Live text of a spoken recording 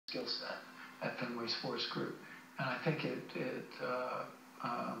skill set at Fenway Sports Group. And I think it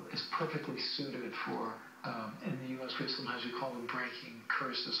is perfectly suited for, in the U.S., sometimes we call them breaking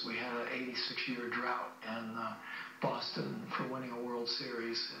curses. We had an 86-year drought in Boston for winning a World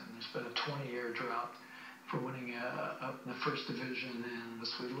Series, and there's been a 20-year drought for winning the first division. And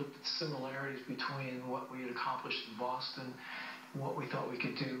so we looked at similarities between what we had accomplished in Boston and what we thought we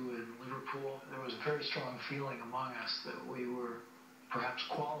could do in Liverpool. There was a very strong feeling among us that we were perhaps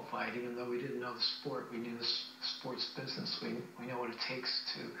qualified, even though we didn't know the sport. We knew the sports business. We know what it takes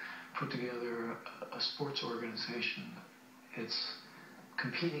to put together a sports organization. It's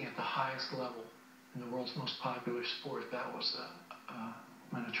competing at the highest level in the world's most popular sport. That was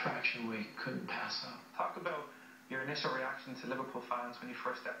an attraction we couldn't pass up. Talk about your initial reaction to Liverpool fans when you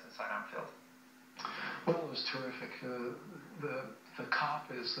first stepped inside Anfield. Well, it was terrific. The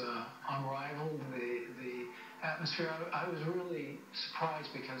COP is unrivaled. The atmosphere. I was really surprised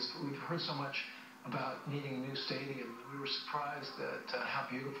because we've heard so much about needing a new stadium. We were surprised at how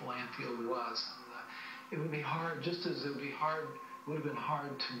beautiful Anfield was. And, it would be hard, just as it would have been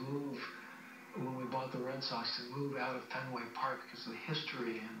hard to move when we bought the Red Sox, to move out of Fenway Park because of the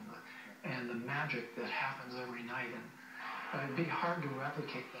history and the magic that happens every night. And it'd be hard to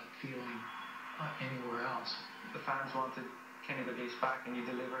replicate that feeling anywhere else. The fans wanted Kenny Dalglish back, and you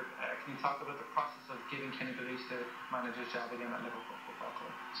delivered. Can you talk about the process of giving Kenny Dalglish the manager's job again at Liverpool Football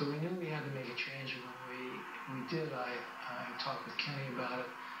Club? So we knew we had to make a change, and when we did, I talked with Kenny about it.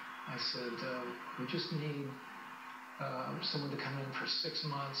 I said, we just need someone to come in for 6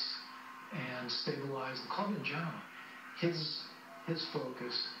 months and stabilize the club in general. His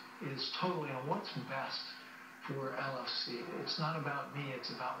focus is totally on what's best for LFC. It's not about me, it's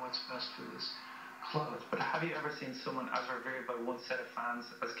about what's best for this club. But have you ever seen someone as revered by one set of fans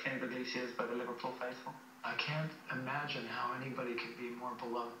as Kenny Dalglish is by the Liverpool faithful? I can't imagine how anybody could be more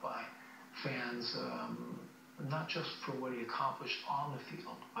beloved by fans, not just for what he accomplished on the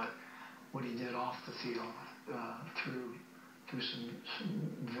field, but what he did off the field through some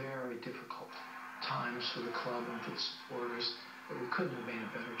very difficult times for the club and for the supporters, that we couldn't have made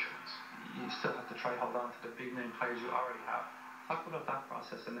a better choice. You still have to try hold on to the big name players you already have. Talk about that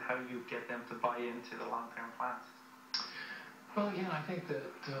process and how you get them to buy into the long-term plans. Well, again, I think that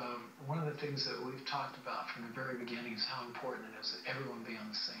one of the things that we've talked about from the very beginning is how important it is that everyone be on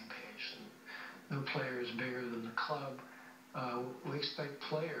the same page. And no player is bigger than the club. We expect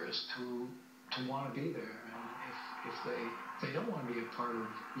players to want to be there. And if they don't want to be a part of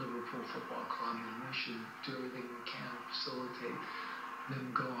Liverpool Football Club, then we should do everything we can to facilitate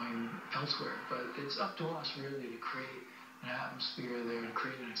them going elsewhere. But it's up to us really to create an atmosphere there, to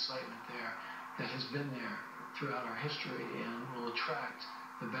create an excitement there that has been there throughout our history and will attract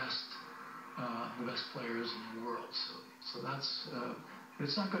the best players in the world. So that's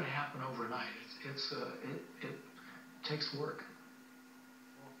it's not going to happen overnight. It takes work.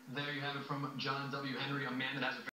 There you have it from John W. Henry, a man that has a